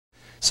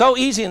So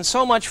easy and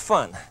so much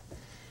fun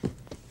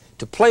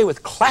to play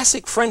with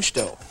classic French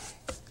dough.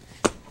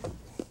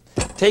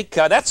 Take,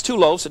 that's 2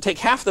 loaves, so take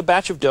half the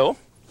batch of dough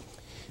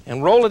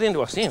and roll it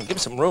into a, give me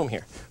some room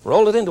here.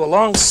 Roll it into a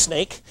long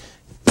snake.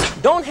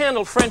 Don't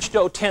handle French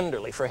dough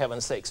tenderly, for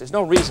heaven's sakes. There's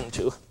no reason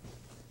to.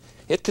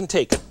 It can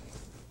take it.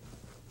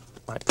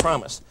 I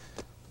promise.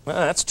 Well,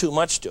 that's too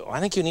much dough.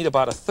 I think you need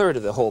about 1/3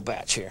 of the whole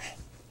batch here.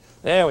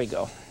 There we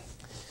go.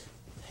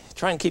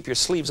 Try and keep your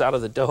sleeves out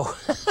of the dough.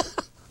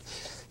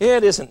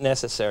 It isn't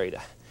necessary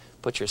to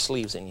put your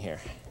sleeves in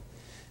here.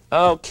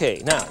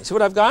 Okay, now, you see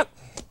what I've got?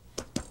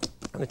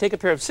 I'm going to take a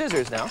pair of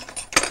scissors now,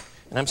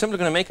 and I'm simply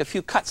going to make a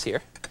few cuts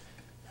here.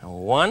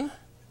 One,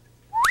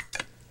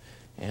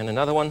 and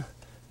another one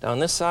down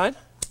this side,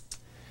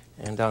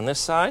 and down this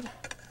side,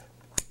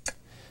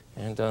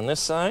 and down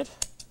this side.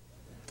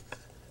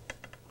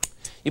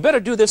 You better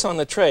do this on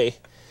the tray,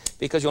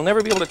 because you'll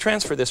never be able to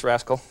transfer this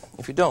rascal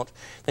if you don't.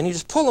 Then you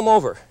just pull them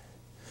over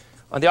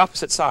on the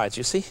opposite sides,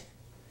 you see?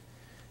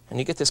 And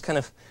you get this kind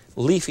of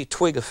leafy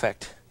twig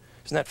effect.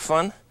 Isn't that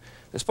fun?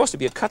 There's supposed to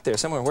be a cut there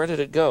somewhere. Where did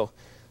it go?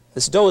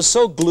 This dough is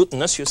so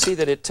glutinous, you see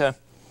that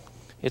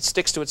it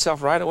sticks to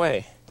itself right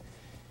away.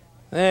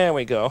 There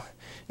we go.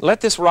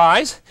 Let this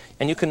rise,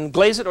 and you can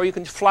glaze it or you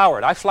can flour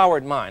it. I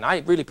floured mine. I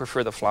really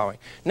prefer the flouring.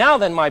 Now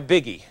then, my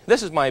biggie.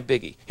 This is my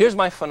biggie. Here's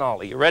my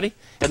finale. You ready?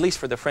 At least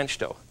for the French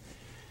dough.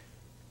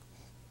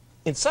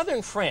 In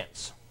southern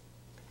France,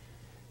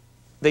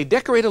 they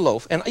decorate a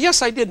loaf, and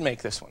yes, I did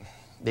make this one.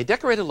 They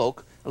decorate a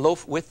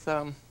loaf with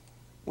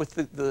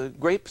the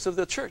grapes of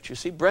the church. You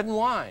see, bread and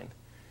wine.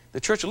 The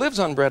church lives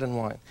on bread and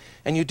wine.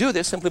 And you do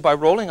this simply by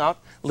rolling out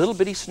little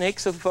bitty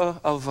snakes of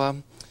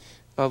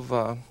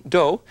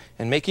dough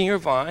and making your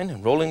vine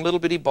and rolling little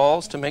bitty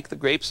balls to make the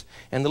grapes.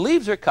 And the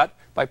leaves are cut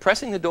by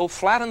pressing the dough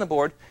flat on the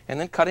board and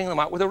then cutting them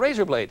out with a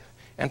razor blade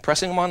and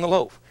pressing them on the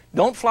loaf.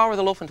 Don't flour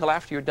the loaf until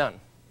after you're done.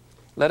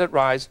 Let it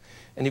rise,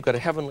 and you've got a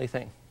heavenly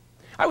thing.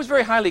 I was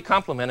very highly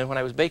complimented when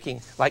I was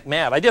baking like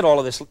mad. I did all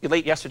of this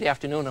late yesterday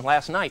afternoon and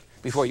last night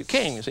before you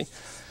came, you see.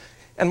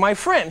 And my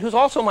friend, who's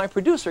also my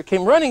producer,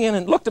 came running in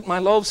and looked at my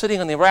loaves sitting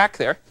on the rack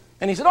there,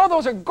 and he said, "Oh,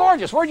 those are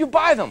gorgeous. Where'd you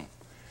buy them?"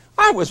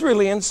 I was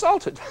really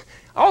insulted.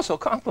 Also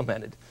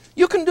complimented.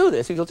 You can do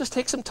this if you'll just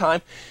take some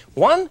time.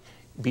 1,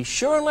 be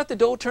sure and let the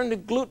dough turn to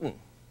gluten.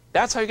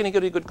 That's how you're going to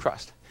get a good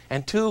crust.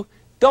 And 2,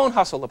 don't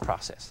hustle the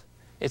process.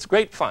 It's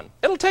great fun.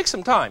 It'll take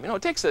some time. You know,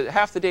 it takes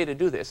half the day to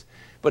do this.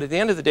 But at the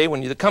end of the day,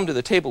 when you come to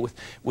the table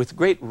with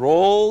great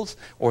rolls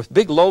or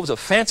big loaves of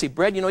fancy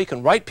bread, you know, you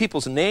can write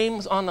people's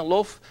names on the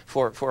loaf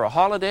for a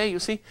holiday, you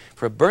see,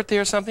 for a birthday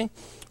or something.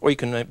 Or you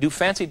can do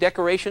fancy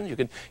decorations. You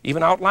can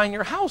even outline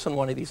your house on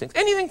one of these things.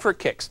 Anything for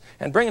kicks.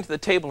 And bring it to the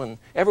table, and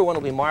everyone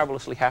will be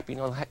marvelously happy.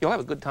 You'll have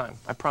a good time,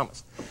 I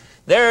promise.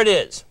 There it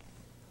is.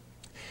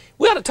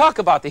 We ought to talk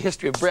about the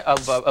history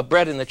of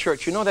bread in the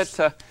church. You know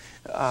that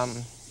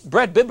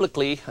bread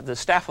biblically, the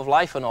staff of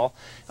life and all,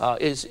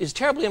 is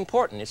terribly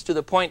important. It's to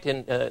the point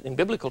in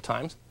biblical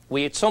times,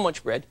 we ate so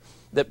much bread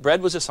that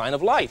bread was a sign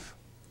of life.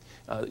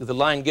 The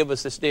line, "Give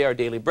us this day our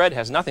daily bread,"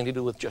 has nothing to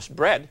do with just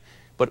bread,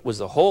 but it was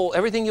the whole,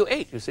 everything you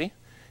ate, you see.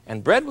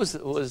 And bread was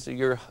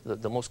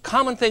the most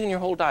common thing in your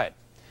whole diet.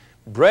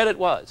 Bread it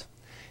was.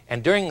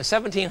 And during the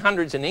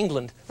 1700s in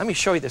England, let me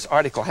show you this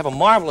article. I have a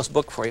marvelous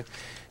book for you.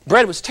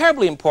 Bread was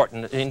terribly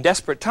important in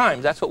desperate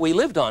times. That's what we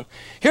lived on.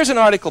 Here's an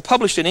article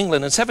published in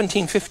England in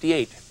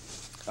 1758.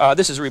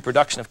 This is a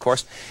reproduction, of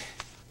course.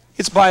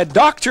 It's by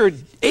Dr.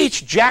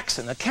 H.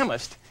 Jackson, a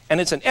chemist, and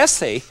it's an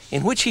essay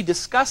in which he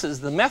discusses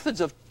the methods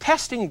of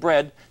testing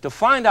bread to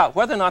find out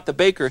whether or not the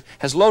baker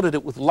has loaded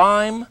it with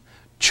lime,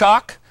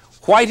 chalk,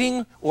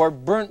 whiting, or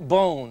burnt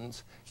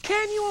bones.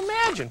 Can you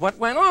imagine what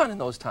went on in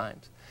those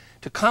times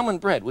to common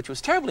bread, which was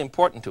terribly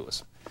important to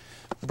us?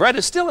 Bread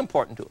is still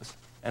important to us.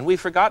 And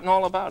we've forgotten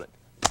all about it.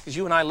 Because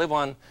you and I live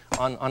on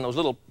those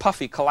little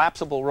puffy,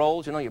 collapsible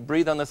rolls. You know, you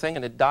breathe on the thing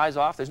and it dies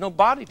off. There's no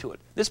body to it.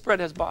 This bread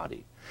has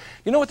body.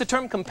 You know what the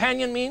term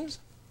companion means?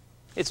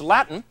 It's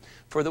Latin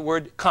for the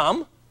word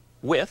come,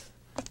 with,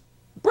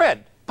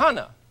 bread,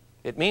 pana.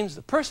 It means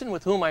the person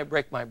with whom I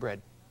break my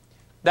bread.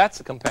 That's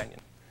a companion.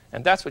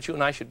 And that's what you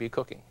and I should be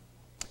cooking.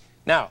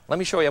 Now, let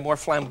me show you a more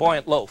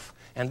flamboyant loaf.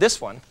 And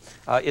this one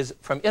is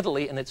from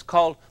Italy, and it's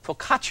called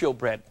focaccia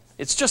bread.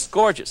 It's just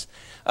gorgeous.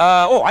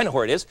 Oh, I know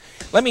where it is.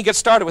 Let me get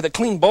started with a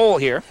clean bowl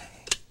here.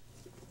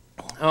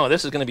 Oh,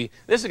 this is going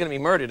to be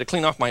murder to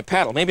clean off my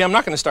paddle. Maybe I'm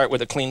not going to start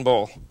with a clean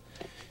bowl.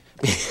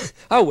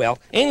 Oh well,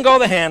 in go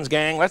the hands,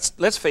 gang.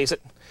 Let's face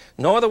it.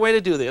 No other way to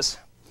do this.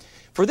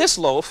 For this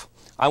loaf,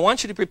 I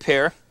want you to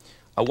prepare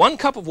 1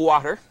 cup of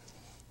water,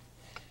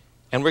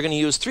 and we're going to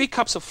use 3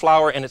 cups of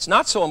flour. And it's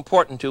not so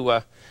important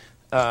to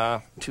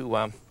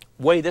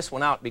weigh this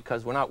one out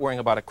because we're not worrying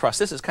about a crust.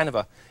 This is kind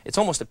of it's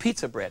almost a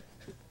pizza bread.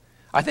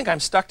 I think I'm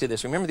stuck to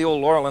this. Remember the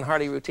old Laurel and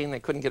Hardy routine? They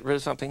couldn't get rid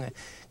of something. They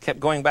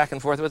kept going back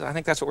and forth with it. I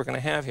think that's what we're going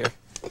to have here.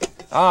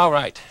 All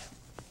right.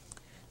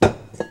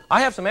 I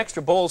have some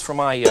extra bowls for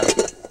my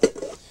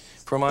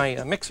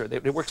mixer.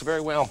 It works very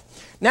well.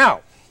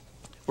 Now,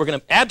 we're going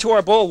to add to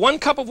our bowl 1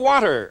 cup of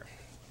water.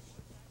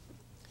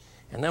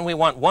 And then we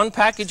want 1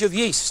 package of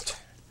yeast.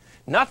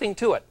 Nothing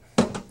to it.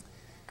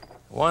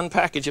 1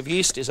 package of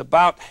yeast is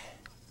about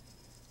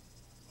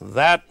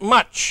that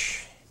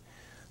much.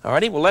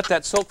 Alrighty, we'll let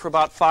that soak for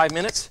about 5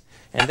 minutes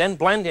and then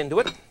blend into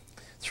it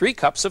 3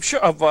 cups of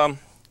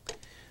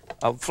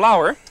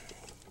flour.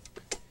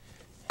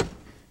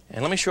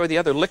 And let me show you the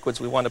other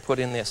liquids we want to put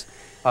in this.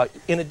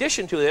 In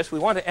addition to this, we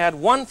want to add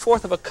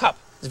 1/4 of a cup.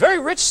 It's very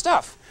rich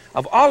stuff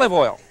of olive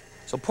oil.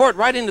 So pour it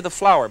right into the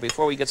flour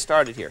before we get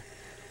started here.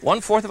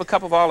 1/4 of a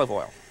cup of olive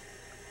oil.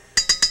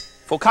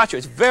 Focaccia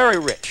is very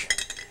rich.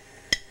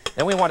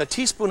 Then we want a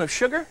teaspoon of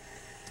sugar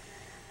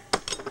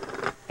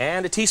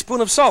and a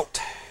teaspoon of salt.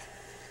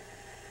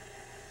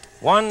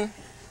 1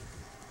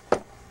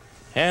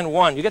 and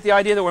 1. You get the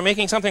idea that we're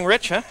making something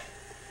rich, huh?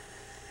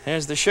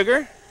 There's the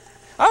sugar.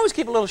 I always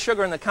keep a little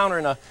sugar in the counter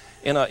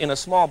in a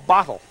small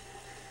bottle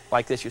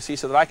like this, you see,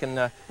 so that I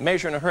can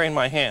measure in a hurry in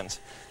my hands.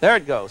 There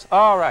it goes.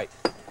 All right.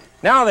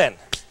 Now then,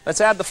 let's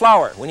add the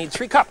flour. We need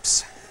 3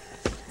 cups.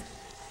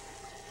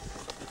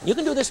 You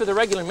can do this with a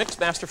regular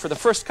Mixmaster for the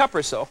first cup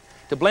or so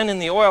to blend in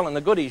the oil and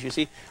the goodies, you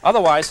see.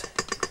 Otherwise,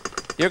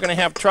 you're going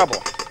to have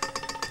trouble.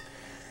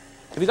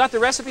 Have you got the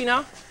recipe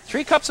now?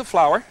 3 cups of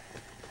flour,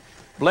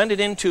 blended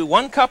into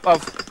 1 cup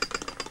of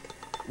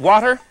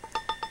water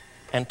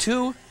and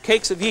 2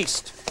 cakes of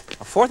yeast,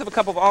 1/4 of a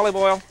cup of olive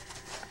oil,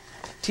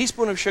 a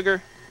teaspoon of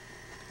sugar,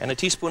 and a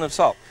teaspoon of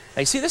salt.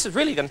 Now you see, this is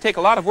really going to take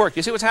a lot of work.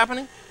 You see what's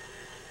happening?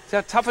 See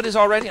how tough it is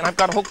already? And I've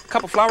got a whole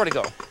cup of flour to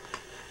go.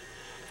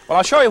 Well,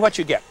 I'll show you what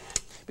you get,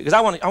 because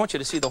I want you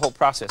to see the whole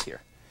process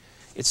here.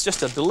 It's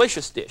just a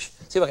delicious dish.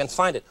 See if I can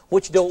find it.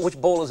 Which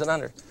bowl is it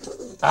under?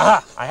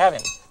 Aha! I have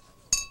him.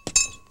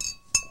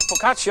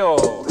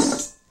 Focaccia.